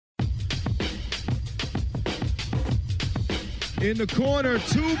in the corner,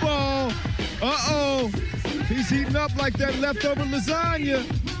 2-ball. Uh-oh. He's heating up like that leftover lasagna.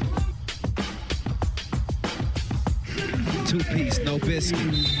 2-piece, no biscuit.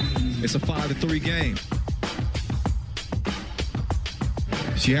 It's a 5-3 game.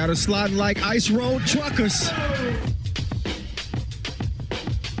 She had her sliding like ice road truckers.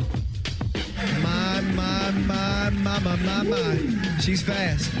 My. She's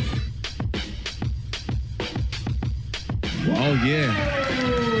fast. Oh,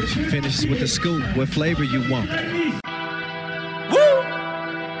 yeah. She finishes with the scoop. What flavor you want? Woo!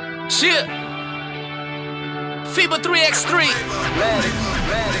 Shit! FIBA 3x3.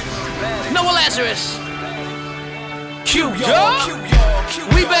 Noah Lazarus. Q, y'all.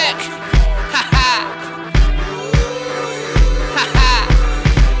 We back. Ha ha. Ha ha.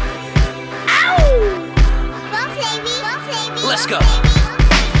 Ow! Let's go.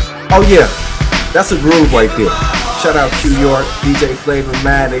 Oh yeah, that's a groove right there. Shout out Q York, DJ Flavor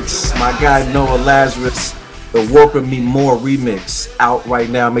Maddox, my guy Noah Lazarus, the Welcome Me More remix out right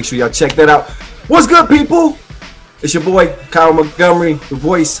now. Make sure y'all check that out. What's good, people? It's your boy Kyle Montgomery, the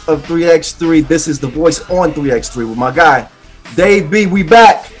voice of 3x3. This is the voice on 3x3 with my guy Dave B. We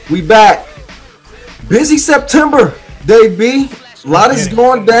back. Busy September, Dave B. A lot is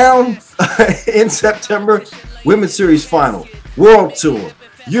going down in September. Women's Series Final, World Tour,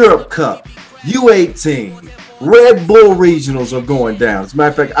 Europe Cup, U18, Red Bull Regionals are going down. As a matter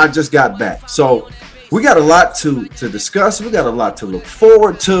of fact, I just got back. So we got a lot to discuss. We got a lot to look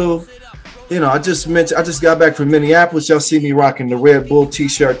forward to. You know, I just got back from Minneapolis. Y'all see me rocking the Red Bull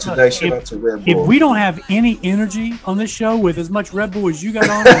t-shirt today. Shout out to Red Bull. If we don't have any energy on this show with as much Red Bull as you got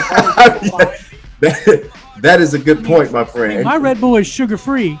on, that is a good point, my friend. My Red Bull is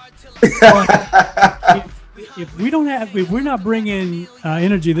sugar-free. If we're not bringing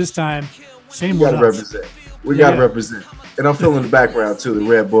energy this time, shame on us. We gotta represent. And I'm feeling the background too, the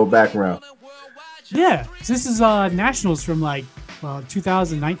Red Bull background. Yeah, this is nationals from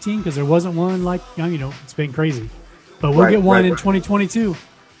 2019 because there wasn't one it's been crazy, but we'll get one in 2022.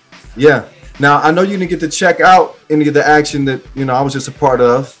 Yeah. Now I know you didn't get to check out any of the action that I was just a part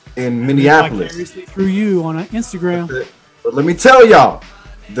of in Minneapolis. Through you on Instagram. But let me tell y'all,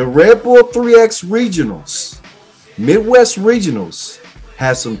 the Red Bull 3X Regionals, Midwest Regionals,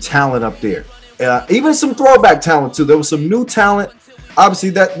 has some talent up there. Even some throwback talent too. There was some new talent. Obviously,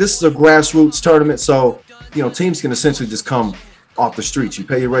 this is a grassroots tournament, so teams can essentially just come off the streets. You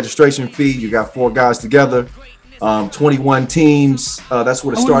pay your registration fee. You got 4 guys together, 21 teams. That's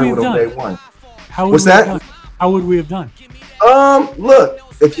what it started with on day one. What's that? How would we have done? Look,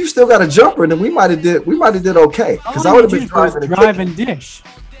 if you still got a jumper, then we might have did okay. Because I would have been drive and dish.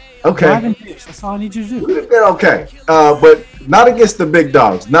 Okay. Drive and dish. That's all I need you to do. We'd have been okay. But not against the big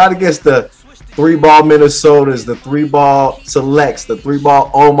dogs. Not against the 3-ball Minnesotas, the 3-ball Selects, the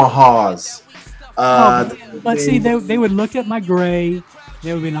 3-ball Omahas. But see, they would look at my gray.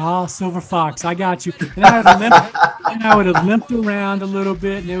 They would be silver fox. I got you. And I would have limped around a little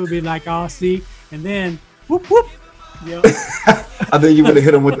bit, and they would be like, "Oh, see," and then whoop whoop. Yep. I think you would have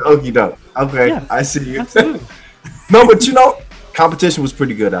hit them with the okey doke. Okay, yeah, I see you. No, but competition was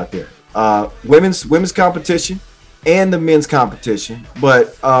pretty good out there. Women's competition and the men's competition.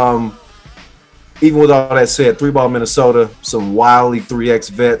 But even with all that said, 3-ball Minnesota, some wildly 3X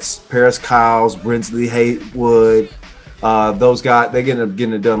vets, Paris Kyles, Brinsley Haywood, those guys, they ended up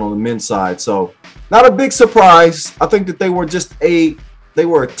getting it done on the men's side. So not a big surprise. I think that they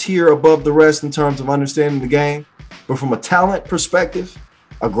were a tier above the rest in terms of understanding the game. But from a talent perspective,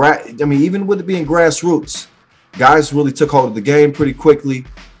 even with it being grassroots, guys really took hold of the game pretty quickly.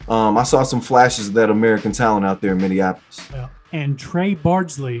 I saw some flashes of that American talent out there in Minneapolis. Yeah. And Trey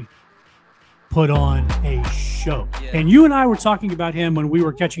Bardsley put on a show. And you and I were talking about him when we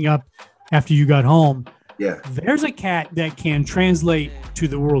were catching up after you got home. Yeah. There's a cat that can translate to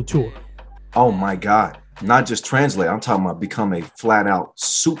the World Tour. Oh, my God. Not just translate. I'm talking about become a flat-out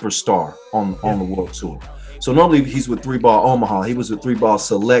superstar on the World Tour. So normally he's with 3-ball Omaha. He was with 3-ball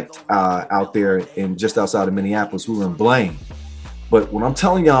Select out there in just outside of Minneapolis. We were in Blaine. But when I'm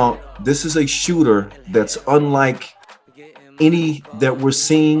telling y'all, this is a shooter that's unlike any that we're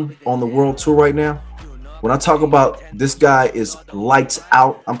seeing on the World Tour right now. When I talk about this guy is lights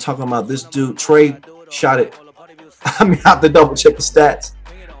out, I'm talking about this dude. Trey shot it. I have to double check the stats,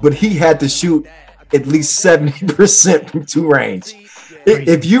 but he had to shoot at least 70% from 2 range.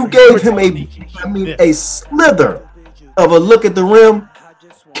 If you gave him a slither of a look at the rim,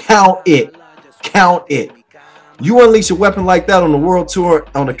 count it. You unleash a weapon like that on the World Tour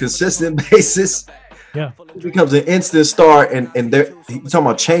on a consistent basis, yeah, it becomes an instant star, and you're talking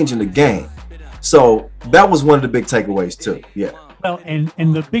about changing the game. So that was one of the big takeaways too. Yeah. Well, and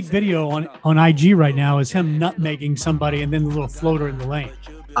the big video on IG right now is him nutmegging somebody and then the little floater in the lane.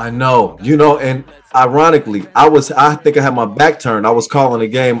 I know, and ironically, I think I had my back turned. I was calling a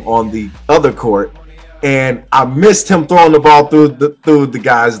game on the other court, and I missed him throwing the ball through the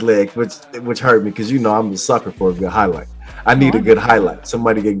guy's leg, which hurt me because I'm a sucker for a good highlight. I need a good highlight,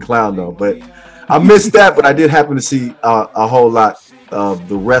 somebody getting clowned on. But I missed that, but I did happen to see a whole lot of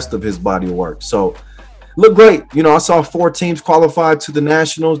the rest of his body of work. So look great. I saw 4 teams qualified to the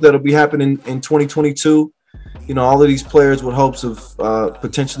Nationals that'll be happening in 2022. All of these players with hopes of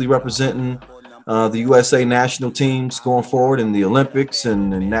potentially representing the USA national teams going forward in the Olympics and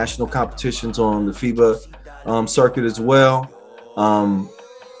national competitions on the FIBA circuit as well,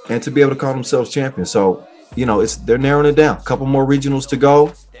 and to be able to call themselves champions. So, they're narrowing it down. A couple more regionals to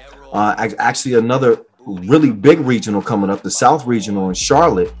go. Actually, another really big regional coming up, the South Regional in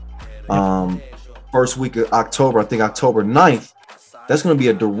Charlotte, first week of October, I think October 9th. That's going to be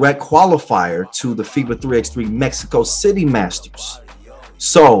a direct qualifier to the FIBA 3x3 Mexico City Masters.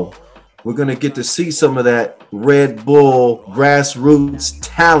 So we're going to get to see some of that Red Bull grassroots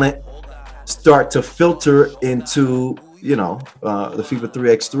talent start to filter into, the FIBA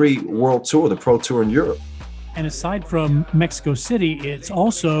 3x3 World Tour, the Pro Tour in Europe. And aside from Mexico City, it's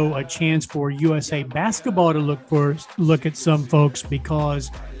also a chance for USA Basketball to look at some folks,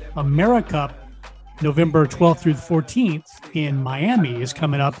 because AmeriCup November 12th through the 14th in Miami is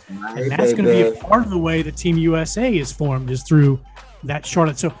coming up. And that's going to be a part of the way that Team USA is formed, is through that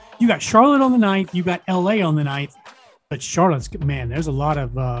Charlotte. So you got Charlotte on the 9th, you got LA on the 9th, but Charlotte's, man, there's a lot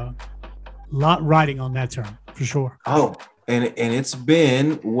riding on that turn for sure. Oh, and it's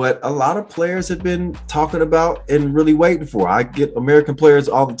been what a lot of players have been talking about and really waiting for. I get American players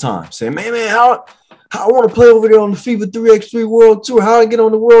all the time saying, man, how I want to play over there on the FIBA 3x3 World Tour. How do I get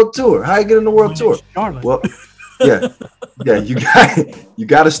on the World Tour? How do I get on the World Tour? Charlotte. Well, yeah, you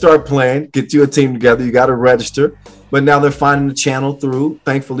got to start playing, get you a team together. You got to register. But now they're finding the channel through,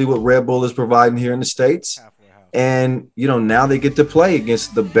 thankfully, what Red Bull is providing here in the States. And, now they get to play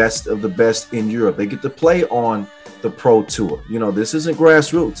against the best of the best in Europe. They get to play on the Pro Tour. This isn't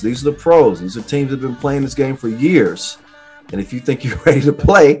grassroots. These are the pros. These are teams that have been playing this game for years. And if you think you're ready to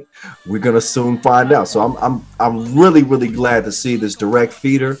play, we're gonna soon find out. So I'm really, really glad to see this direct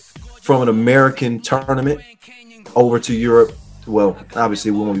feeder from an American tournament over to Europe. Well,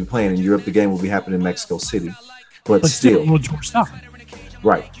 obviously we won't be playing in Europe. The game will be happening in Mexico City, but still.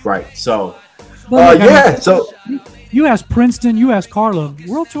 Right. So, So you ask Princeton, you ask Carlo.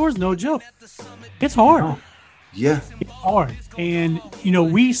 World Tour is no joke. It's hard. Oh, yeah, it's hard. And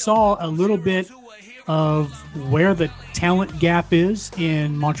we saw a little bit of where the talent gap is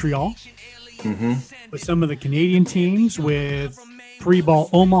in Montreal, with some of the Canadian teams, with Three-Ball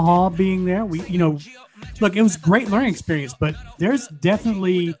Omaha being there. Look, it was a great learning experience, but there's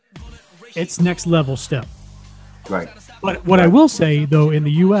definitely it's next level step. Right. But what I will say, though, in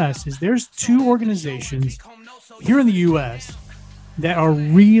the U.S. is there's 2 organizations here in the U.S. that are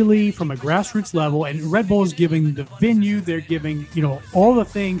really from a grassroots level, and Red Bull is giving the venue, they're giving, all the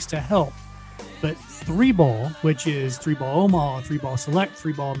things to help. But Three-Ball, which is Three-Ball Omaha, Three-Ball Select,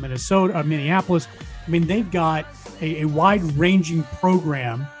 Three-Ball Minneapolis, they've got a wide-ranging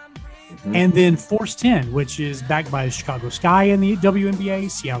program. And then Force 10, which is backed by the Chicago Sky in the WNBA,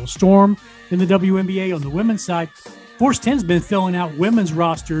 Seattle Storm in the WNBA on the women's side. Force 10 has been filling out women's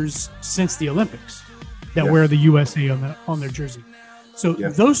rosters since the Olympics that wear the USA on their jersey. So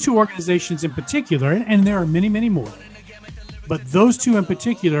those 2 organizations in particular, and there are many, many more, but those 2 in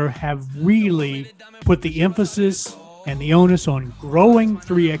particular have really put the emphasis and the onus on growing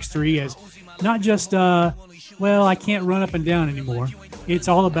 3x3 as not just, I can't run up and down anymore. It's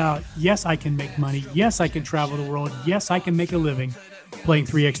all about, yes, I can make money. Yes, I can travel the world. Yes, I can make a living playing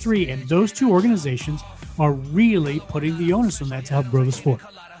 3x3. And those 2 organizations are really putting the onus on that to help grow the sport.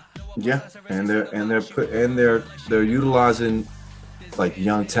 Yeah, and they're utilizing like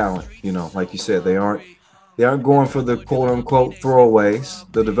young talent. Like you said, they aren't going for the quote unquote throwaways.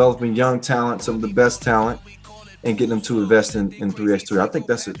 They're developing young talent, some of the best talent, and getting them to invest in 3x3. I think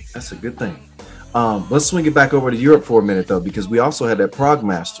that's a good thing. Let's swing it back over to Europe for a minute though, because we also had that Prague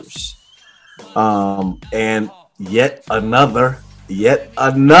Masters, and yet another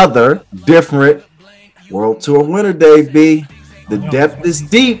different World Tour winner, Dave B. The depth is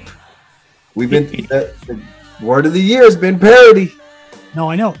deep. The word of the year has been parity. No,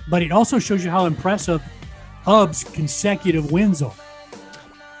 I know, but it also shows you how impressive UB's consecutive wins are.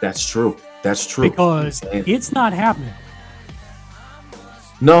 That's true. Because it's not happening.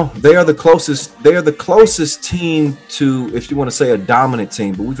 No, they are the closest. They are the closest team to, if you want to say, a dominant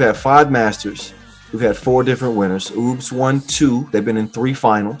team. But we've had 5 Masters. We've had 4 different winners. Oops won 2. They've been in 3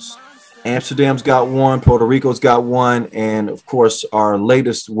 finals. Amsterdam's got 1. Puerto Rico's got 1, and of course, our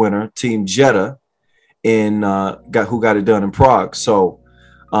latest winner, Team Jeddah, who got it done in Prague. So,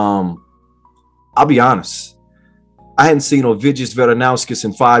 I'll be honest. I hadn't seen Ovidijs Veranauskas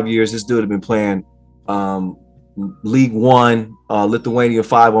in 5 years. This dude had been playing League One, Lithuania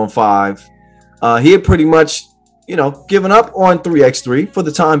 5-on-5. He had pretty much, given up on 3x3 for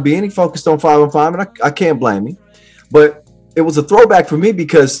the time being. He focused on 5-on-5, and I can't blame him. But it was a throwback for me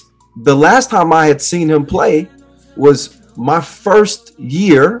because the last time I had seen him play was my first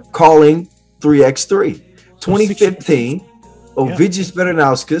year calling 3x3, 2015. Ovidijs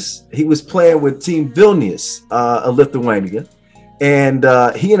Veranauskas. He was playing with Team Vilnius of Lithuania. And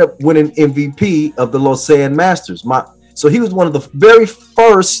he ended up winning MVP of the Lausanne Masters. So he was one of the very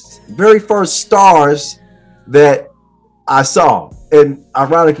first stars that I saw. And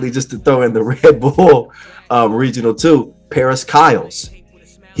ironically, just to throw in the Red Bull Regional 2, Paris Kyles.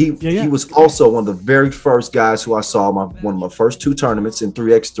 He was also one of the very first guys who I saw one of my first 2 tournaments in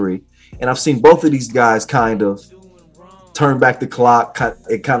 3x3. And I've seen both of these guys kind of turn back the clock.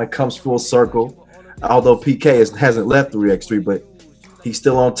 It kind of comes full circle. Although PK hasn't left 3x3, but he's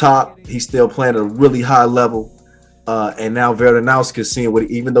still on top. He's still playing at a really high level. And now Veranauskas seeing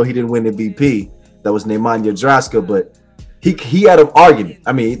even though he didn't win the MVP, that was Nemanja Draska, but he had an argument.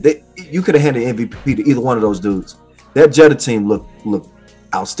 I mean, you could have handed MVP to either one of those dudes. That Jeddah team looked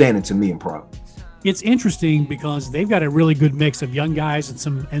outstanding to me in Prague. It's interesting because they've got a really good mix of young guys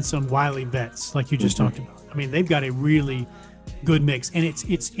and some wily vets, like you just talked about. I mean, they've got a really good mix, and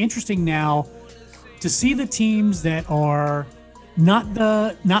it's interesting now to see the teams that are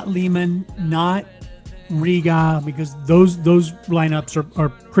not Lehman, not Riga, because those lineups are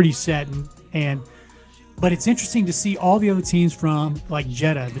pretty set, but it's interesting to see all the other teams from like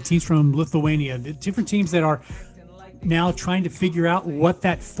Jeddah, the teams from Lithuania, the different teams that are now trying to figure out what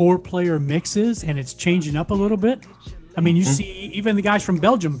that 4-player mix is, and it's changing up a little bit. I mean, you see even the guys from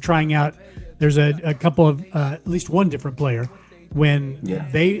Belgium trying out. There's a couple of at least one different player when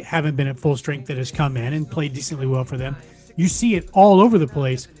they haven't been at full strength that has come in and played decently well for them. You see it all over the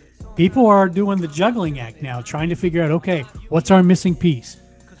place. People are doing the juggling act now, trying to figure out, okay, what's our missing piece?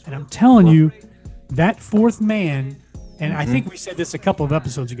 And I'm telling you, that 4th man, and I think we said this a couple of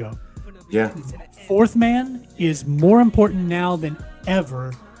episodes ago. Yeah. That 4th man is more important now than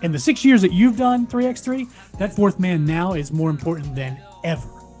ever. In the 6 years that you've done 3x3, that 4th man now is more important than ever.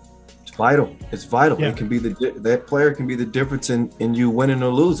 It's vital. It's vital. Yeah. It can be that player can be the difference in you winning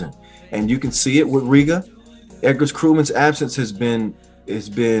or losing. And you can see it with Riga. Edgar's Krugman's absence has been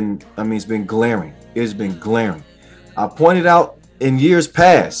glaring. It's been glaring. I pointed out in years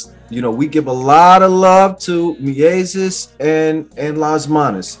past, we give a lot of love to Miezis and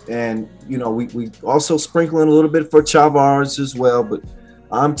Lasmanis. And, we also sprinkle in a little bit for Chavars as well. But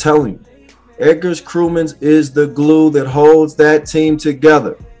I'm telling you, Edgar's Krugman's is the glue that holds that team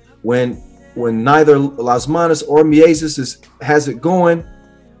together. When neither Lasmanis or Miezis has it going,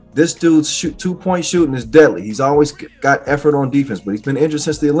 this dude's 2-point shooting is deadly. He's always got effort on defense, but he's been injured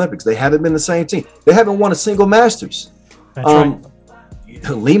since the Olympics. They haven't been the same team. They haven't won a single Masters. That's right.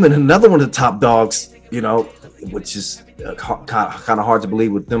 Lehman, another one of the top dogs, which is kind of hard to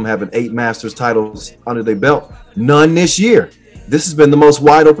believe with them having 8 Masters titles under their belt. None this year. This has been the most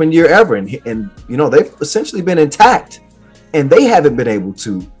wide open year ever. And they've essentially been intact, and they haven't been able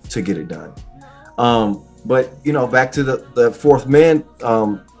to get it done. But back to the 4th man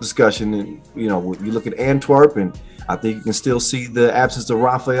discussion, and you look at Antwerp, and I think you can still see the absence of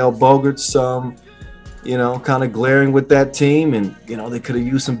Raphael Bogarts, kind of glaring with that team. And they could have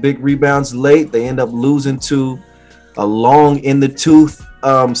used some big rebounds late. They end up losing to a long in the tooth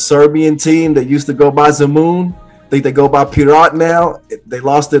Serbian team that used to go by Zemun. I think they go by Pirat now. They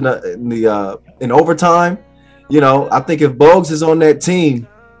lost in overtime. I think if Bogues is on that team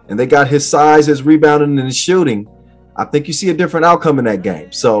and they got his size, his rebounding, and his shooting, I think you see a different outcome in that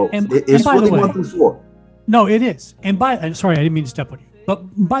game. So it's really 1-4. No, it is. And sorry, I didn't mean to step on you. But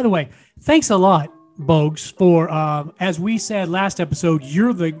by the way, thanks a lot, Bogues, for as we said last episode,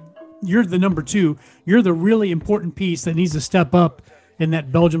 you're the number 2. You're the really important piece that needs to step up in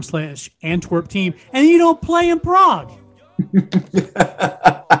that Belgium/Antwerp team, and you don't play in Prague.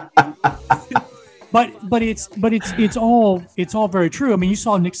 But it's all very true. I mean, you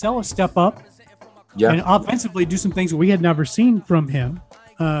saw Nick Sellas step up, and offensively do some things we had never seen from him.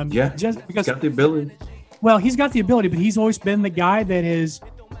 Just because he's got the ability. Well, he's got the ability, but he's always been the guy that has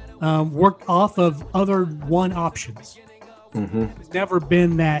worked off of other one options. He's never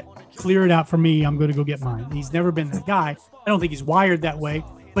been that clear it out for me. I'm going to go get mine. He's never been that guy. I don't think he's wired that way,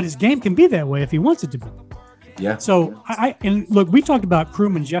 but his game can be that way if he wants it to be. Yeah. So and look, we talked about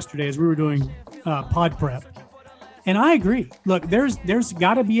crewmans yesterday as we were doing pod prep, and I agree. Look, there's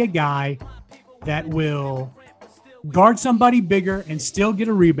got to be a guy that will guard somebody bigger and still get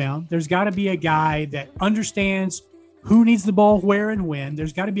a rebound. There's got to be a guy that understands who needs the ball where and when.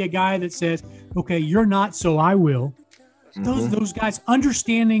 There's got to be a guy that says, okay, you're not, so I will. Those guys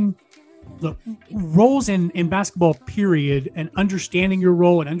understanding the roles in basketball, period, and understanding your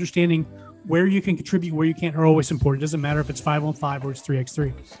role and understanding where you can contribute, where you can't, are always important. It doesn't matter if it's 5-on-5 or it's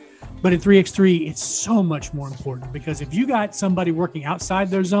 3x3. But in 3x3, it's so much more important, because if you got somebody working outside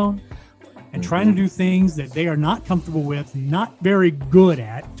their zone and trying to do things that they are not comfortable with, not very good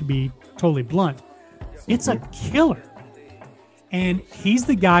at, to be totally blunt, it's a killer. And he's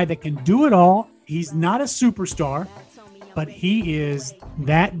the guy that can do it all. He's not a superstar, but he is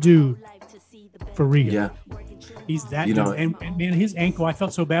that dude for Riga. Yeah. He's that dude. And man, his ankle, I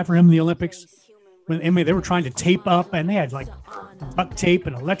felt so bad for him in the Olympics. When they were trying to tape up, and they had like duct tape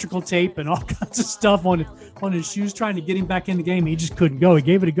and electrical tape and all kinds of stuff on his shoes, trying to get him back in the game. He just couldn't go. He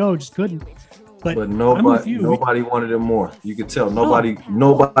gave it a go, just couldn't. But nobody wanted it more. You could tell nobody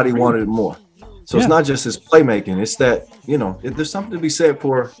wanted it more. So it's not just his playmaking. It's that, there's something to be said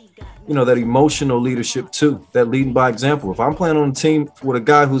for, that emotional leadership too, that leading by example. If I'm playing on a team with a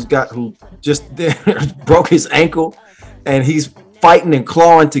guy who just broke his ankle and he's fighting and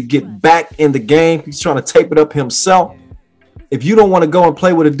clawing to get back in the game, he's trying to tape it up himself. If you don't want to go and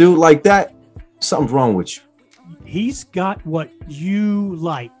play with a dude like that, something's wrong with you. He's got what you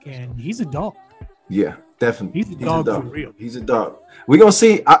like, and he's a dog. Yeah, definitely. He's a dog for real. He's a dog. We're gonna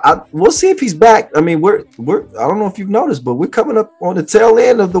see. We'll see if he's back. I mean, we're. I don't know if you've noticed, but we're coming up on the tail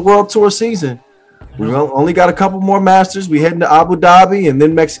end of the World Tour season. We've only got a couple more Masters. We heading to Abu Dhabi and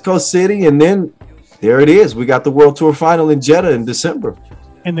then Mexico City, and then there it is. We got the World Tour final in Jeddah in December.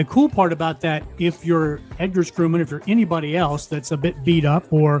 And the cool part about that, if you're Edgar's crewman, if you're anybody else that's a bit beat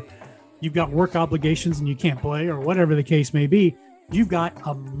up, or you've got work obligations and you can't play, or whatever the case may be, you've got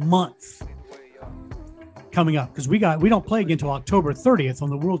a month coming up, because we don't play again until October 30th on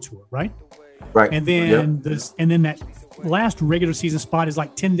the World Tour, right? Right. And then that last regular season spot is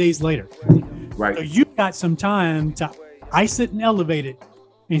like 10 days later. Right. So you've got some time to ice it and elevate it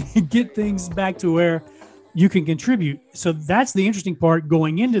and get things back to where you can contribute. So that's the interesting part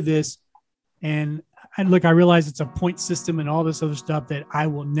going into this. And look, I realize it's a point system and all this other stuff that I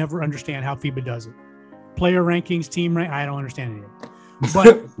will never understand how FIBA does it. Player rankings, team rank, I don't understand any of it.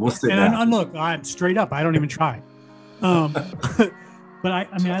 But look, I'm straight up. I don't even try. But I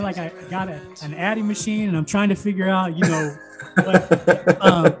got an adding machine, and I'm trying to figure out, you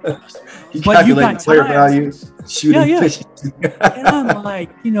calculate player value, shooting efficiency. And I'm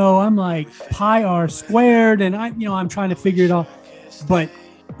like pi r squared, and I'm trying to figure it out. But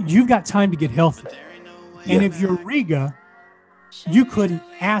you've got time to get healthy, and if you're Riga, you couldn't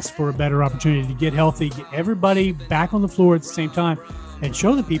ask for a better opportunity to get healthy, get everybody back on the floor at the same time, and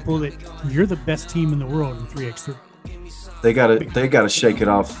show the people that you're the best team in the world in 3x3. They gotta shake it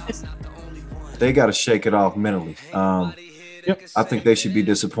off. They gotta shake it off mentally. I think they should be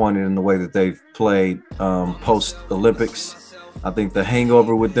disappointed in the way that they've played post Olympics. I think the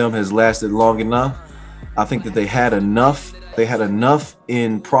hangover with them has lasted long enough. I think that they had enough. They had enough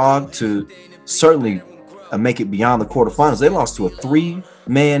in Prague to certainly make it beyond the quarterfinals. They lost to a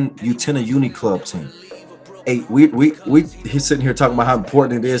 3-man Utena Uni Club team. He's sitting here talking about how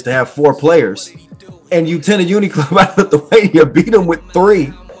important it is to have 4 players, and Utena Uni Club out of Lithuania beat them with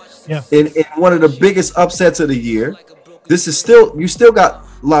 3 in one of the biggest upsets of the year. This is you still got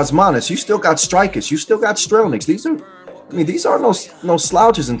Lasmanis, you still got Strikers, you still got Strelniks. These are no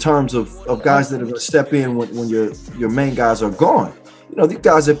slouches in terms of guys that are going to step in when your main guys are gone. These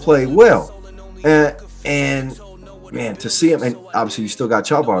guys have played well, and man, to see him, and obviously you still got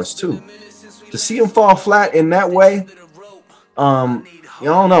Chavars too. To see him fall flat in that way, I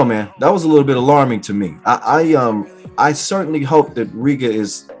don't know, man. That was a little bit alarming to me. I certainly hope that Riga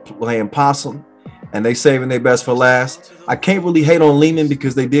is playing possum and they saving their best for last. I can't really hate on Lehman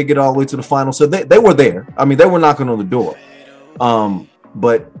because they did get all the way to the final, so they were there. I mean, they were knocking on the door.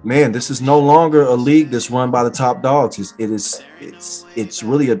 But man, this is no longer a league that's run by the top dogs. It's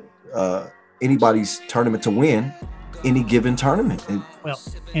really anybody's tournament to win any given tournament.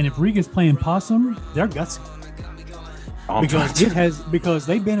 And if Riga's playing possum, they're gutsy. Because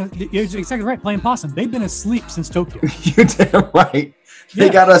they've been it's exactly right, playing possum. They've been asleep since Tokyo. You're damn right. They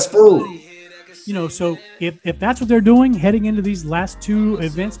got us fooled. So if that's what they're doing, heading into these last two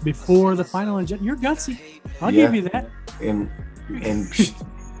events before the final, you're gutsy. I'll give you that. And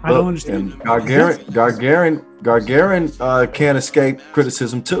I don't understand. And Gargarin can't escape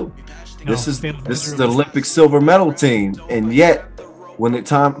criticism too. This is the Olympic silver medal team, and yet when it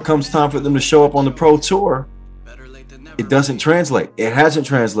comes time for them to show up on the pro tour, it doesn't translate. It hasn't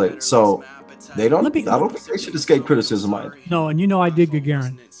translated. So they don't. I don't think they should escape criticism either. No, and I did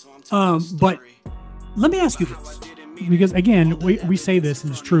Gagarin. But let me ask you this, because again, we say this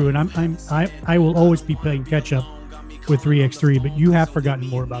and it's true, and I will always be playing catch up with 3x3, but you have forgotten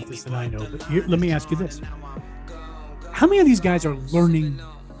more about this than I know. But let me ask you this: how many of these guys are learning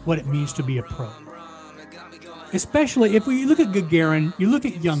what it means to be a pro? Especially if you look at Gagarin, you look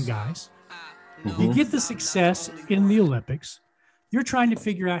at young guys. Mm-hmm. You get the success in the Olympics. You're trying to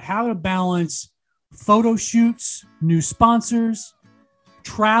figure out how to balance photo shoots, new sponsors,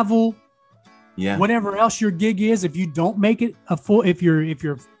 travel, whatever else your gig is. If you don't make it a full, if your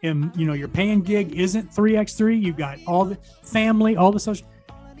your paying gig isn't 3x3, you've got all the family, all the social.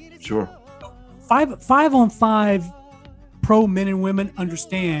 Sure. 5-on-5 pro men and women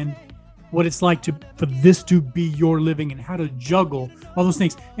understand what it's like for this to be your living and how to juggle all those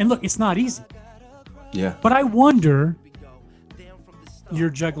things. And look, it's not easy. Yeah. But I wonder, you're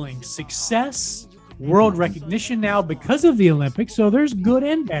juggling success, world recognition now because of the Olympics, so there's good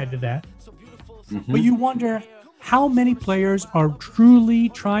and bad to that. Mm-hmm. But you wonder how many players are truly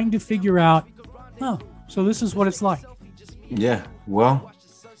trying to figure out, so this is what it's like. Yeah, well,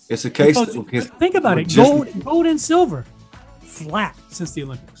 it's a case. Think about it. Gold and silver, flat since the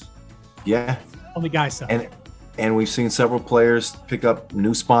Olympics. Yeah. On the guys' side. And we've seen several players pick up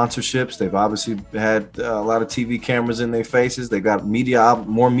new sponsorships. They've obviously had a lot of TV cameras in their faces. They've got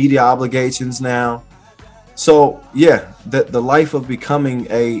more media obligations now. So, yeah, the life of becoming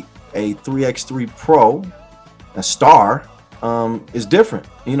a 3x3 pro, a star, is different.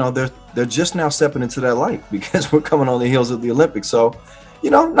 They're just now stepping into that light because we're coming on the heels of the Olympics. So,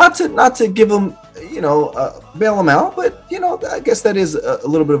 not to give them, bail them out, but, I guess that is a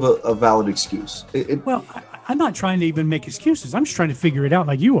little bit of a valid excuse. I'm not trying to even make excuses. I'm just trying to figure it out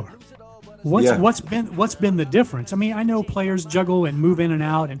like you are. What's been the difference? I mean, I know players juggle and move in and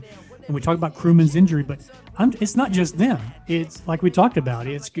out, and we talk about Crewman's injury, but it's not just them. It's like we talked about.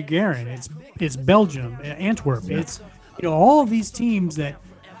 It's Gagarin. It's Belgium, Antwerp. Yeah. It's all of these teams that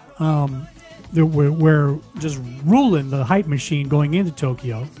we're just ruling the hype machine going into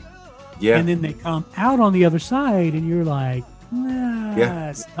Tokyo. Yeah, and then they come out on the other side, and you're like,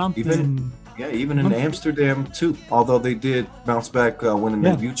 something. Even in Amsterdam too. Although they did bounce back winning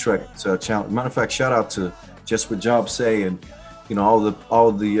the Utrecht challenge. Matter of fact, shout out to Just What Job Say and all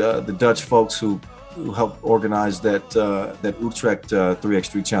the Dutch folks who helped organize that Utrecht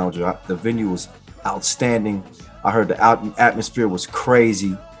 3x3 challenge. The venue was outstanding. I heard the atmosphere was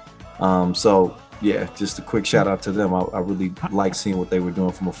crazy. So yeah, just a quick shout out to them. I really like seeing what they were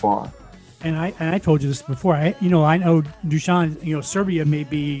doing from afar. And I told you this before. I know Dusan. Serbia may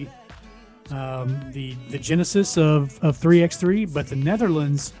be the genesis of 3x3, but the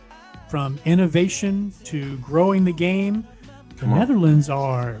Netherlands, from innovation to growing the game, Netherlands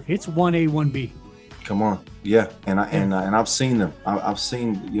it's 1A, 1B. Come on, yeah, and I've seen them. I've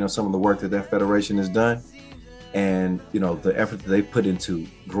seen some of the work that federation has done, and the effort that they put into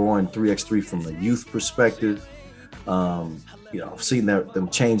growing 3x3 from a youth perspective. I've seen them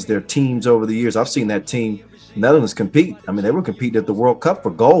change their teams over the years. I've seen that team, Netherlands, compete. I mean, they were competing at the World Cup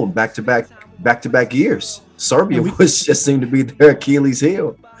for gold back to back years. Serbia just seemed to be their Achilles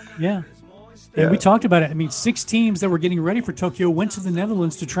heel. Yeah. And we talked about it. I mean, 6 teams that were getting ready for Tokyo went to the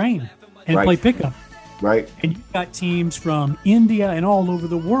Netherlands to train and play pickup. Right. And you've got teams from India and all over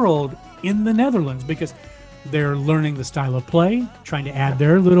the world in the Netherlands because they're learning the style of play, trying to add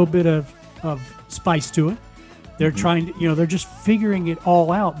their little bit of spice to it. They're trying to, they're just figuring it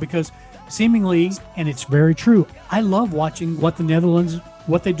all out because seemingly, and it's very true, I love watching what the Netherlands,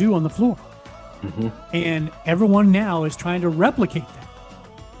 what they do on the floor. Mm-hmm. And everyone now is trying to replicate that.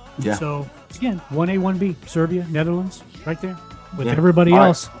 Yeah. So, again, 1A, 1B, Serbia, Netherlands, right there, with everybody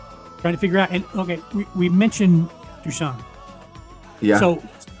else trying to figure out. And, okay, we mentioned Dusan. Yeah. So,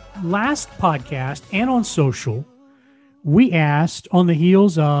 last podcast and on social, we asked, on the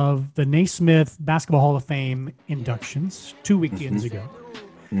heels of the Naismith Basketball Hall of Fame inductions 2 weekends ago,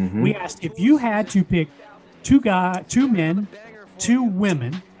 we asked if you had to pick 2 men, 2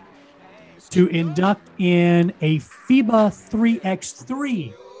 women to induct in a FIBA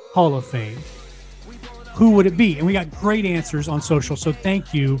 3x3 Hall of Fame, who would it be? And we got great answers on social, so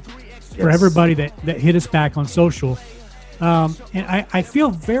thank you for everybody that hit us back on social. And I feel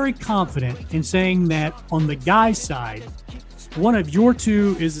very confident in saying that on the guy's side, one of your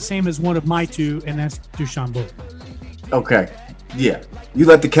two is the same as one of my two, and that's Dushan Bullock. Okay. Yeah. You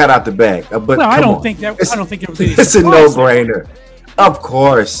let the cat out the bag. But well, I don't think it was any it's a no-brainer. Of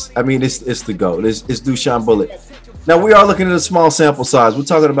course. I mean, it's the GOAT. It's Dushan Bullock. Now, we are looking at a small sample size. We're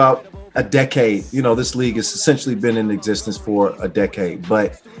talking about a decade. You know, this league has essentially been in existence for a decade.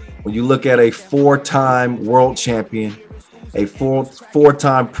 But when you look at a 4-time world champion, a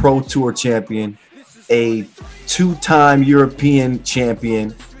four-time Pro Tour champion, a 2-time European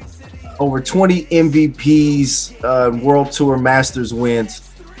champion, over 20 MVPs, World Tour Masters wins.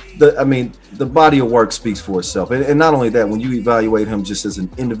 The body of work speaks for itself. And not only that, when you evaluate him just as an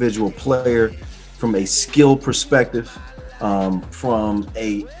individual player, from a skill perspective, from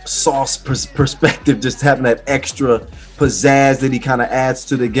a sauce perspective, just having that extra pizzazz that he kind of adds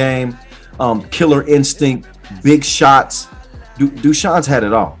to the game, killer instinct, big shots. Dushan's had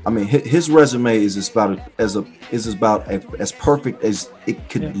it all. I mean, his resume is about as perfect as it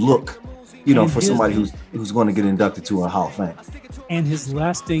could look, you know, for somebody who's going to get inducted to a Hall of Fame. And his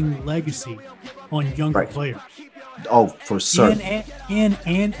lasting legacy on younger players. Oh, for certain. In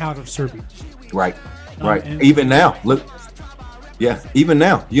and out of Serbia. Right. Even now, look. Yeah, even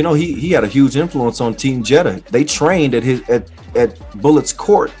now, you know, he had a huge influence on Team Jeddah. They trained at Bullock's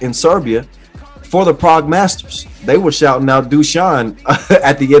court in Serbia for the Prague Masters. They were shouting out Dushan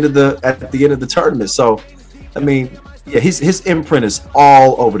at the end of the tournament. So, I mean, yeah, his imprint is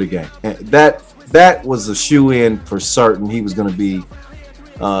all over the game. And that was a shoe-in for certain. He was going to be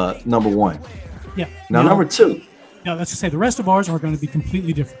number one. Yeah. Now number two. Now, let's just say the rest of ours are going to be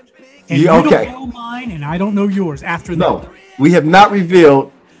completely different. And yeah, okay. You don't know mine, and I don't know yours after that. No, we have not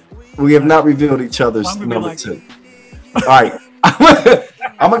revealed each other's number two. All right.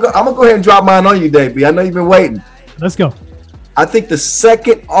 I'm gonna go ahead and drop mine on you, Davey. I know you've been waiting. Let's go. I think the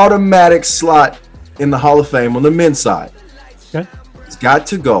second automatic slot in the Hall of Fame on the men's side, it's got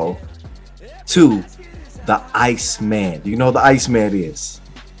to go to the Iceman. Do you know who the Iceman is?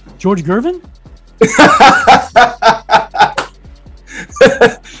 George Gervin?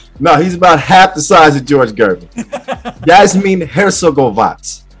 No, he's about half the size of George Gervin. Jasmin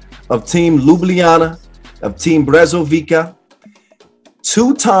Hercegovac of Team Ljubljana, of Team Brezovica,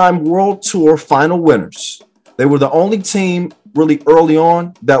 2-time World Tour final winners. They were the only team really early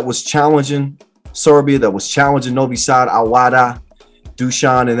on that was challenging Serbia, that was challenging Novi Sad, Awada,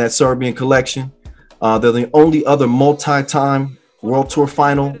 Dushan in that Serbian collection. They're the only other multi-time World Tour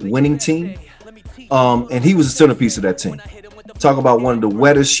final winning team. And he was a centerpiece of that team. Talk about one of the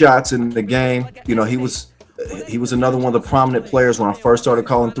wettest shots in the game. You know, he was another one of the prominent players when I first started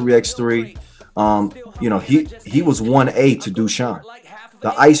calling 3x3. You know, he was 1A to Dushan.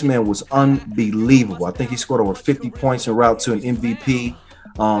 The Iceman was unbelievable. I think he scored over 50 points en route to an MVP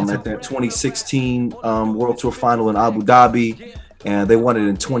at that 2016 World Tour final in Abu Dhabi, and they won it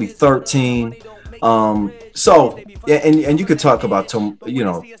in 2013. So, and you could talk about Tomo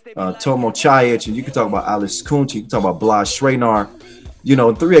Chajic, and you could talk about Alice Kunc, you could talk about Blaž Šrenar. You know,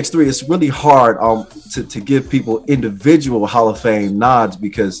 in 3x3, it's really hard to give people individual Hall of Fame nods,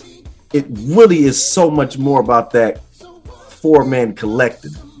 because it really is so much more about that 4-man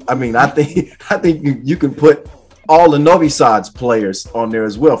collective. I mean, I think you can put all the Novi Sad's players on there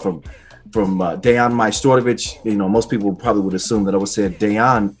as well, from Dejan Majstorovic. You know, most people probably would assume that I would say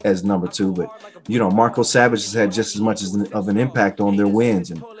Dejan as number 2, but you know, Marko Savic has had just as much of an impact on their wins,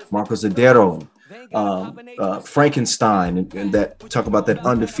 and Marco Zadero, and Frankenstein, and that talk about that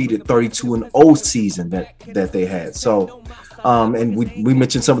undefeated 32-0 season that they had. So, and we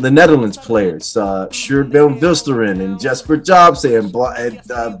mentioned some of the Netherlands players, Sjoerd van Wilsteren and Jesper Jobse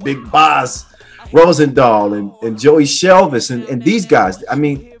and Big Bas Rosendahl and Joey Shelvis and these guys. I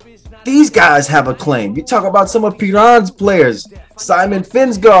mean, these guys have a claim. You talk about some of Piran's players, Simon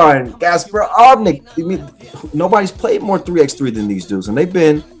Finsgaard and Gasper Obnik. I mean, nobody's played more 3x3 than these dudes, and they've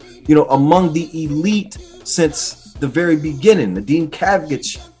been, you know, among the elite since the very beginning. Nadim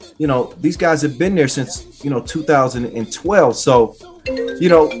Kavgic, you know, these guys have been there since, you know, 2012. So, you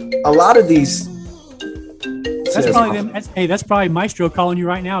know, a lot of these. That's probably Maestro calling you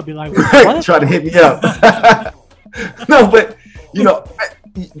right now. Be like, what? Try to hit me up. No, but you know,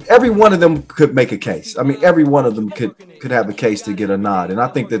 every one of them could make a case. I mean, every one of them could have a case to get a nod, and I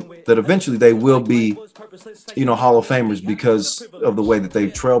think that eventually they will be, you know, Hall of Famers because of the way that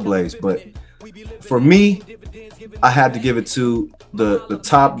they've trailblazed. But for me, I had to give it to the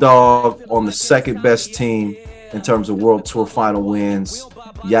top dog on the second best team in terms of World Tour final wins,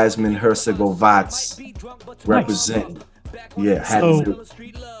 Jasmin Hercegovac, representing Yeah, had to do it.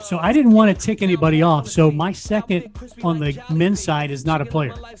 So I didn't want to tick anybody off. So my second on the men's side is not a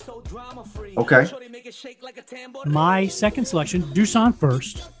player. Okay. My second selection, Dusan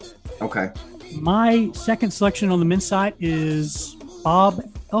first. Okay. My second selection on the men's side is Bob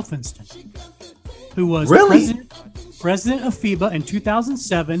Elphinston, who was president of FIBA in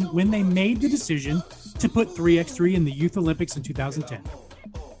 2007 when they made the decision to put 3x3 in the Youth Olympics in 2010.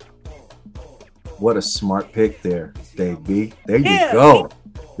 What a smart pick there, Dave B. There you go.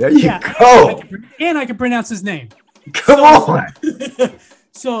 There you go. And I can pronounce his name. Come on.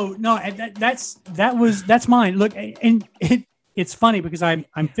 So no, that's mine. Look, and it's funny because I'm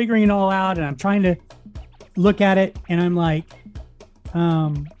figuring it all out and I'm trying to look at it and I'm like,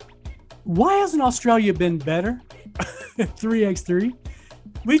 why hasn't Australia been better? 3x3.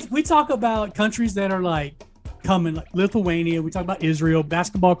 We talk about countries that are like coming, like Lithuania. We talk about Israel,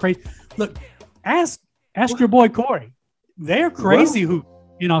 basketball crazy. Look, ask your boy Corey. They're crazy who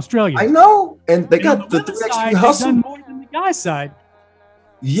in Australia. I know, and they got the 3x3 hustle. They've done more than the guy side.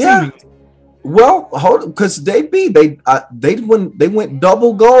 Yeah. Well, hold on, because they went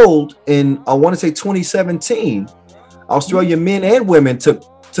double gold in I want to say 2017. Australia men and women took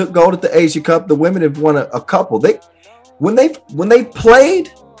gold at the Asia Cup. The women have won a couple. When they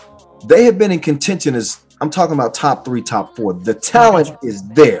played, they have been in contention as I'm talking about top 3, top 4. The talent is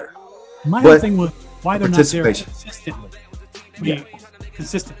there. My whole thing was why they're not there consistently. Yeah.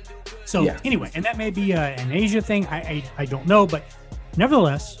 Consistent. So anyway, and that may be an Asia thing. I don't know, but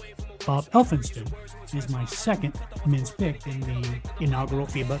nevertheless, Bob Elphinston is my second men's pick in the inaugural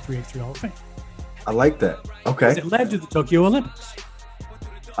FIBA 3x3 Hall of Fame. I like that. Okay. It led to the Tokyo Olympics.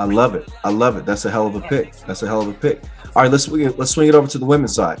 I love it. That's a hell of a pick. All right, let's swing it over to the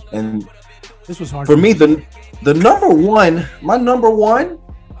women's side. And this was hard for me. The number one, my number one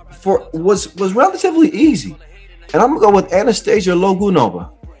was relatively easy, and I'm gonna go with Anastasia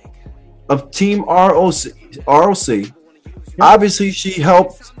Logunova of Team ROC. Yep. Obviously, she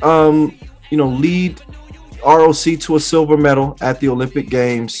helped lead ROC to a silver medal at the Olympic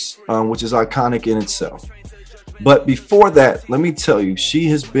Games, which is iconic in itself. But before that, let me tell you, she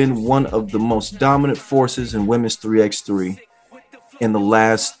has been one of the most dominant forces in women's 3x3 in the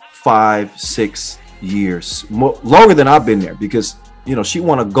last 5-6 years, longer than I've been there, because she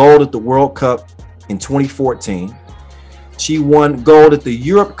won a gold at the World Cup in 2014. She won gold at the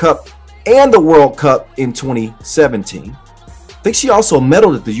Europe Cup and the World Cup in 2017. I think she also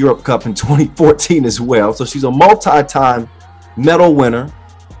medaled at the Europe Cup in 2014 as well. So she's a multi-time medal winner,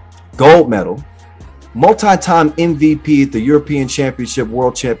 gold medal, multi-time MVP at the European Championship,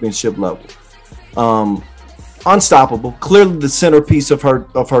 World Championship level. Unstoppable, clearly the centerpiece of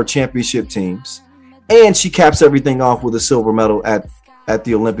her championship teams. And she caps everything off with a silver medal at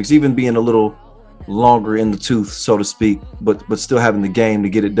the Olympics, even being a little longer in the tooth, so to speak, but still having the game to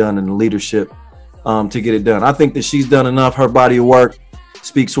get it done and the leadership to get it done. I think that she's done enough. Her body of work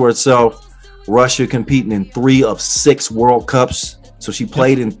speaks for itself. Russia competing in 3 of 6 World Cups. So she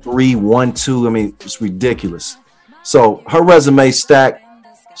played in 3, won 2. I mean, it's ridiculous. So her resume stacked.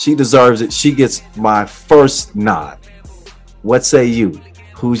 She deserves it. She gets my first nod. What say you?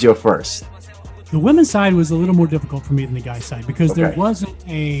 Who's your first? The women's side was a little more difficult for me than the guys' side because there wasn't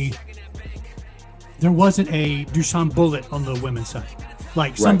a Dusan bullet on the women's side.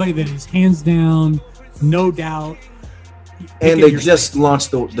 Like somebody that is hands down, no doubt. And they just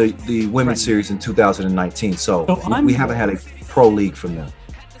launched the women's series in 2019. So we haven't had a pro league from them.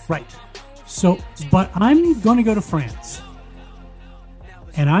 Right. So, but I'm going to go to France.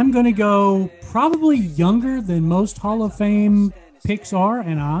 And I'm going to go probably younger than most Hall of Fame picks are,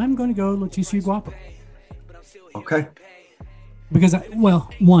 and I'm going to go Leticia Guapo. Okay. Because,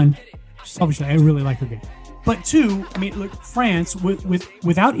 one, obviously I really like her game. But 2, I mean, look, France,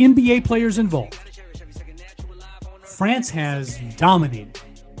 without NBA players involved, France has dominated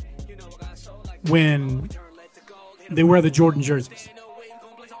when they wear the Jordan jerseys.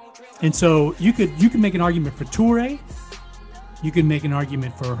 And so you could make an argument for Touré. You can make an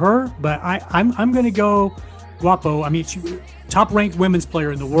argument for her, but I'm going to go Guapo. I mean, she top-ranked women's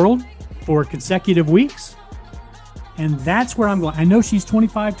player in the world for consecutive weeks, and that's where I'm going. I know she's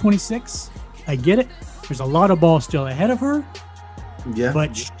 25, 26. I get it. There's a lot of ball still ahead of her. Yeah.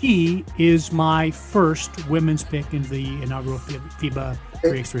 But she is my first women's pick in the inaugural FIBA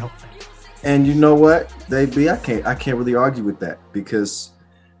 3x3 Hall of Fame. And you know what, Dave B, I can't really argue with that because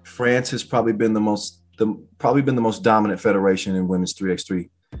France has probably been the most dominant federation in women's 3x3,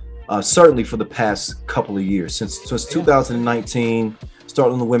 certainly for the past couple of years since 2019,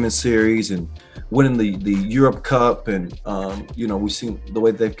 starting the women's series and winning the Europe Cup, and we've seen the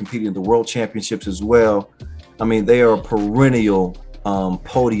way they've competed in the World Championships as well. I mean, they are a perennial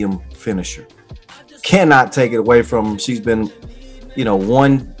podium finisher. Cannot take it away from them. She's been, you know,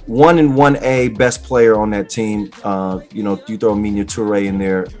 one and 1A best player on that team. You know, you throw Mina Toure in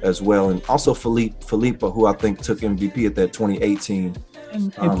there as well, and also Philippa, who I think took MVP at that 2018.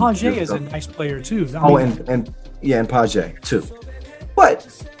 And Paget is a nice player too. And Paget too.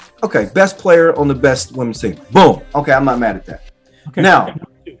 But okay, best player on the best women's team. Boom. Okay, I'm not mad at that. Okay. Now,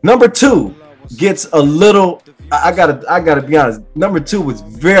 number 2 gets a little. I gotta be honest. Number 2 was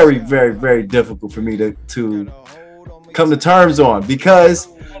very, very, very difficult for me to come to terms on, because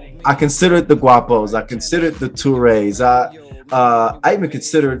I considered the Guapos, I considered the Tourés, I even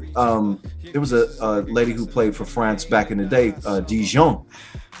considered there was a lady who played for France back in the day, Dijon,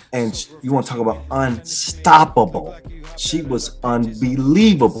 and you want to talk about unstoppable. She was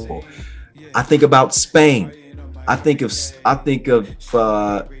unbelievable. I think about Spain. I think of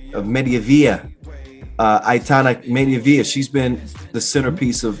Mediavilla. Aitana Mediavilla. She's been the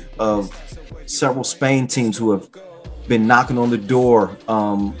centerpiece of several Spain teams who have been knocking on the door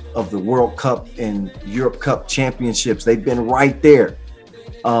of the World Cup and Europe Cup championships. They've been right there.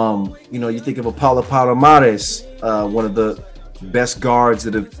 You know, you think of Paula Palomares, one of the best guards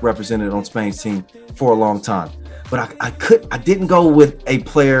that have represented on Spain's team for a long time. But I didn't go with a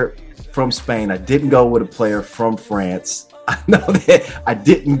player from Spain. I didn't go with a player from France. I know that I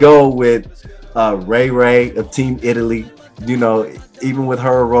didn't go with Ray of Team Italy, you know, even with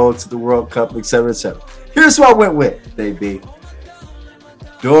her road to the World Cup, et cetera, et cetera. Here's who I went with, baby.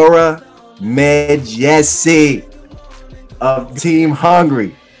 Dora Medjesi of Team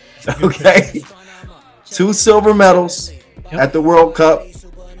Hungary. Okay. 2 silver medals at the World Cup.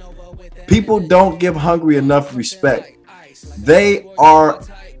 People don't give Hungary enough respect. They are,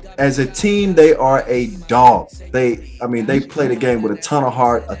 as a team, they are a dog. They play the game with a ton of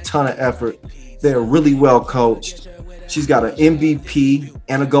heart, a ton of effort. They're really well coached. She's got an MVP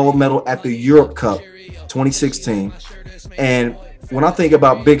and a gold medal at the Europe Cup 2016. And when I think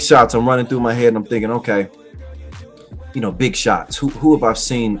about big shots, I'm running through my head and I'm thinking, okay, you know, big shots. Who have I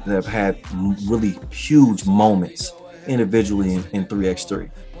seen that have had really huge moments individually in 3x3?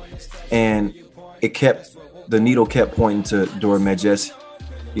 And the needle kept pointing to Dora Medjesi.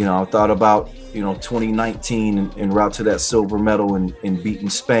 You know, I thought about, you know, 2019 en route to that silver medal and beating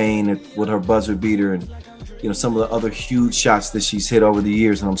Spain with her buzzer beater, and, you know, some of the other huge shots that she's hit over the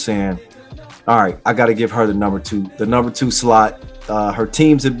years. And I'm saying, all right, I got to give her the number two slot. Her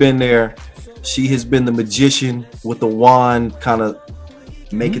teams have been there. She has been the magician with the wand, kind of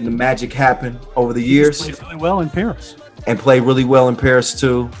making the magic happen over the years. Played really well in Paris. And played really well in Paris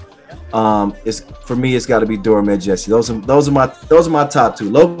too. For me, it's got to be Dora Medjesi. Those are my top 2.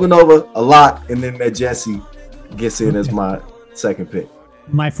 Loganova a lot, and then Medjesi gets in as my second pick.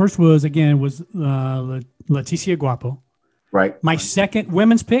 My first was Leticia Guapo. Right. My second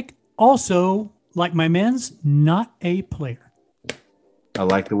women's pick, also like my men's, not a player. I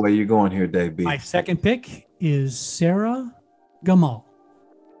like the way you're going here, Dave B. My second pick is Sarah Gamal.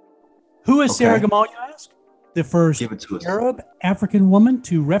 Who is Sarah Gamal, you ask? The first Arab African woman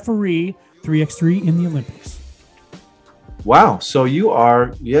to referee 3x3 in the Olympics. Wow. So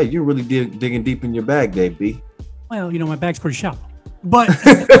you're really digging deep in your bag, Dave B. Well, you know, my bag's pretty shallow, but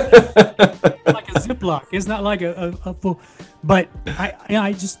like a Ziploc. It's not like a full, but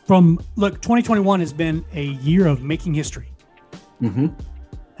I just 2021 has been a year of making history. Mm-hmm.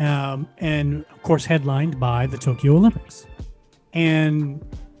 And of course, headlined by the Tokyo Olympics. And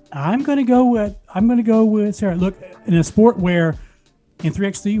I'm going to go with Sarah. Look, in a sport where, in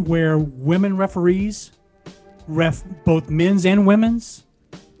 3x3, where women referees ref both men's and women's,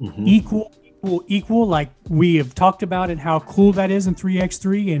 equal, like we have talked about, and how cool that is in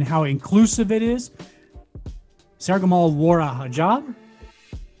 3x3 and how inclusive it is. Sarah Gamal wore a hijab,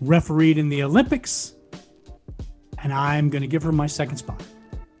 refereed in the Olympics, and I'm going to give her my second spot.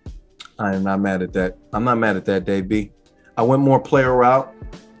 I am not mad at that. I'm not mad at that, Dave B. I went more player route.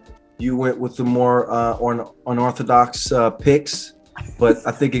 You went with the more unorthodox picks, but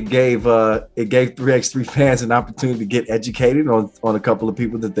I think it gave 3x3 fans an opportunity to get educated on a couple of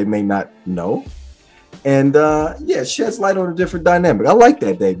people that they may not know, and sheds light on a different dynamic. I like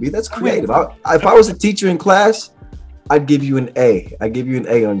that, Dave B. That's creative. If I was a teacher in class, I'd give you an A. I'd give you an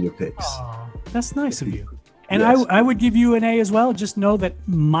A on your picks. Oh, that's nice of you. And yes. I would give you an A as well. Just know that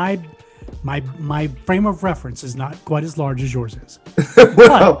my frame of reference is not quite as large as yours is.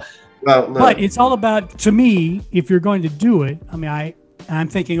 But it's all about, to me, if you're going to do it, I mean, I'm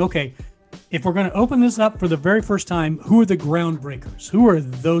thinking, okay, if we're going to open this up for the very first time, who are the groundbreakers? Who are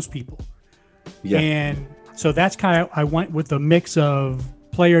those people? Yeah. And so that's kind of, I went with a mix of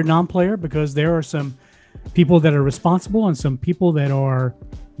player, non-player, because there are some people that are responsible and some people that are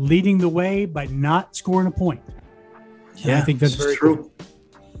leading the way by not scoring a point. Yeah, and I think that's very true. cool.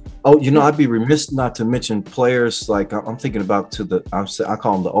 Oh, I'd be remiss not to mention players like I'm thinking about I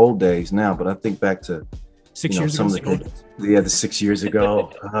call them the old days now, but I think back to 6 years ago. The 6 years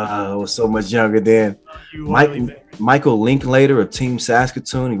ago. I was so much younger then. Michael Linklater of Team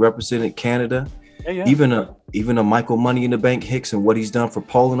Saskatoon, he represented Canada. Yeah. Even a Michael Money in the Bank Hicks and what he's done for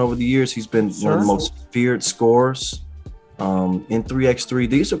Poland over the years. He's been one of the most feared scorers in 3x3.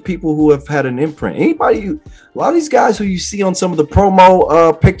 These are people who have had an imprint. A lot of these guys who you see on some of the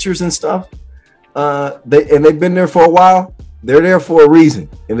promo pictures and stuff, they've been there for a while. They're there for a reason,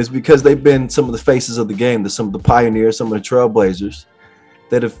 and it's because they've been some of the faces of the game, some of the pioneers, some of the trailblazers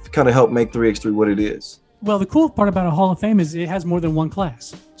that have kind of helped make 3x3 what it is. Well, the cool part about a Hall of Fame is it has more than one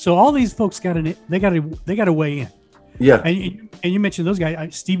class. So all these folks got to weigh in. Yeah. And you mentioned those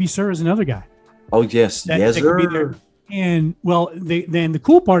guys. Stevie Sir is another guy. Oh yes, yes, sir. Could be there. And well, then the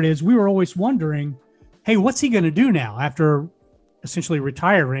cool part is we were always wondering, hey, what's he going to do now after essentially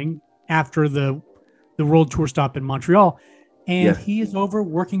retiring after the World Tour stop in Montreal? And he is over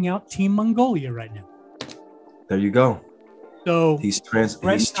working out Team Mongolia right now. There you go. So he's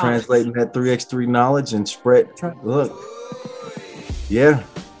translating that 3x3 knowledge and spread. Look, yeah.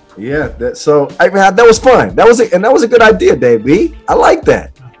 That was fun. That was a good idea, Dave B. I like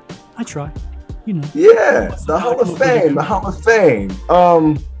that. I try. Yeah, the Hall of Fame.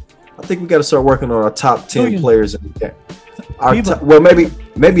 I think we got to start working on our top 10 players in the game.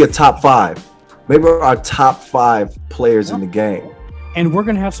 Maybe a top 5. Maybe our top 5 players in the game. And we're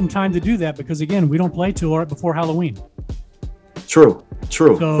going to have some time to do that because again, we don't play till right before Halloween. True.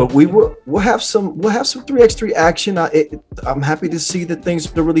 So, but we'll have some 3x3 action. I'm happy to see that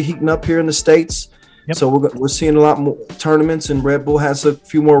things are really heating up here in the States. Yep. So we're seeing a lot more tournaments, and Red Bull has a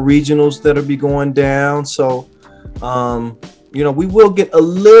few more regionals that'll be going down. So, we will get a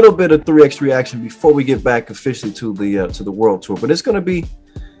little bit of 3x3 action before we get back officially to the World Tour. But it's going to be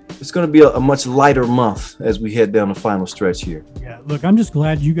a much lighter month as we head down the final stretch here. Yeah, look, I'm just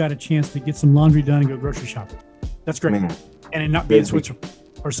glad you got a chance to get some laundry done and go grocery shopping. That's great. Man, and it not be in Switzerland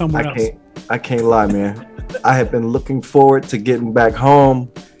or somewhere else. I can't lie, man. I have been looking forward to getting back home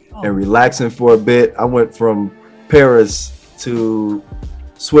and relaxing for a bit. I went from Paris to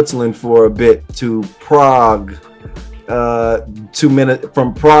Switzerland for a bit to Prague, 2 minutes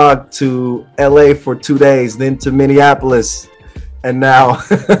from Prague to LA for 2 days, then to Minneapolis. And now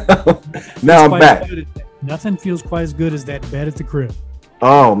I'm back. Nothing feels quite as good as that bed at the crib.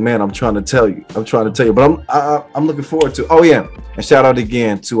 Oh man, I'm trying to tell you, but I'm looking forward to. Oh yeah, and shout out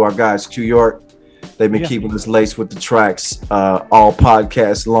again to our guys Q York. They've been keeping us laced with the tracks all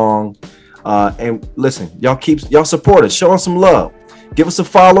podcast long. And listen, y'all support us, show us some love, give us a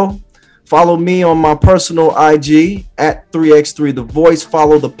follow. Follow me on my personal IG at 3x3 The Voice.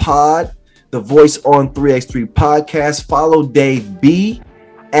 Follow the pod, The Voice on 3x3 podcast. Follow Dave B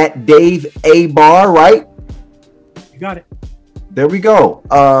at Dave A Barr, right? You got it. There we go.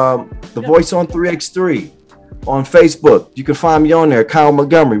 The Voice on 3x3 on Facebook. You can find me on there, Kyle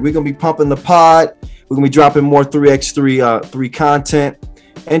Montgomery. We're going to be pumping the pod. We're going to be dropping more 3x3 content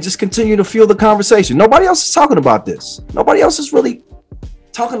and just continue to fuel the conversation. Nobody else is talking about this. Nobody else is really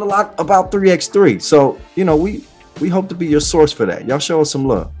talking a lot about 3x3. So, we hope to be your source for that. Y'all show us some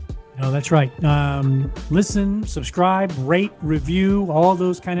love. No, that's right. Listen, subscribe, rate, review, all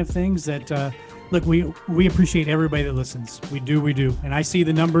those kind of things that, look, we appreciate everybody that listens. We do. And I see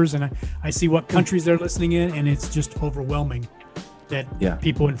the numbers and I see what countries they're listening in, and it's just overwhelming that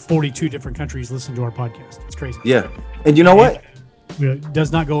people in 42 different countries listen to our podcast. It's crazy. Yeah. And you know what? It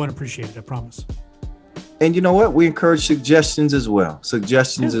does not go unappreciated, I promise. And you know what? We encourage suggestions as well.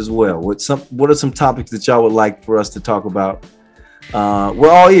 What are some topics that y'all would like for us to talk about? We're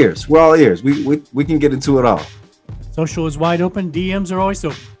all ears. We can get into it all. Social is wide open. DMs are always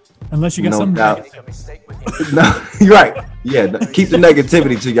open. Unless you got something negative. No, you're right. Yeah, keep the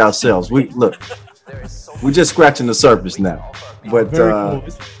negativity to yourselves. We're just scratching the surface now. But very cool.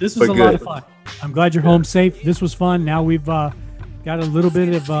 This was a lot of fun. I'm glad you're home safe. This was fun. Now we've got a little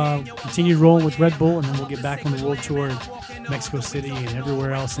bit of continued rolling with Red Bull, and then we'll get back on the World Tour in Mexico City and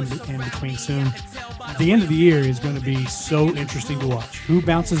everywhere else in between soon. The end of the year is going to be so interesting to watch. Who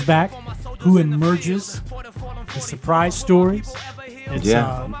bounces back? Who emerges? The surprise stories.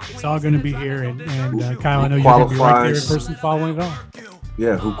 It's all going to be here. And Kyle, I know you're going to be right there in person following it all.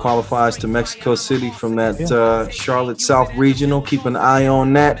 Yeah, who qualifies to Mexico City from that Charlotte South Regional. Keep an eye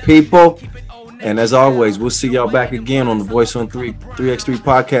on that, people. And as always, we'll see y'all back again on the Voice on 3x3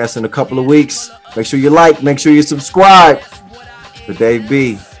 podcast in a couple of weeks. Make sure you like, make sure you subscribe. For Dave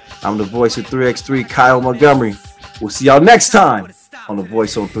B, I'm the voice of 3x3, Kyle Montgomery. We'll see y'all next time on the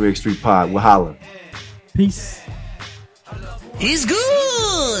Voice on 3x3 Pod. We'll holler. Peace. He's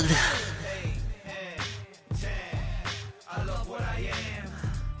good.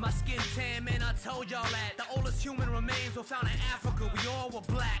 My skin tan, man, I told y'all that the oldest human remains were found in Africa. We all were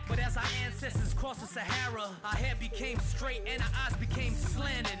black, but as our ancestors crossed the Sahara, our hair became straight and our eyes became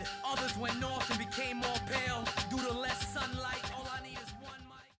slanted.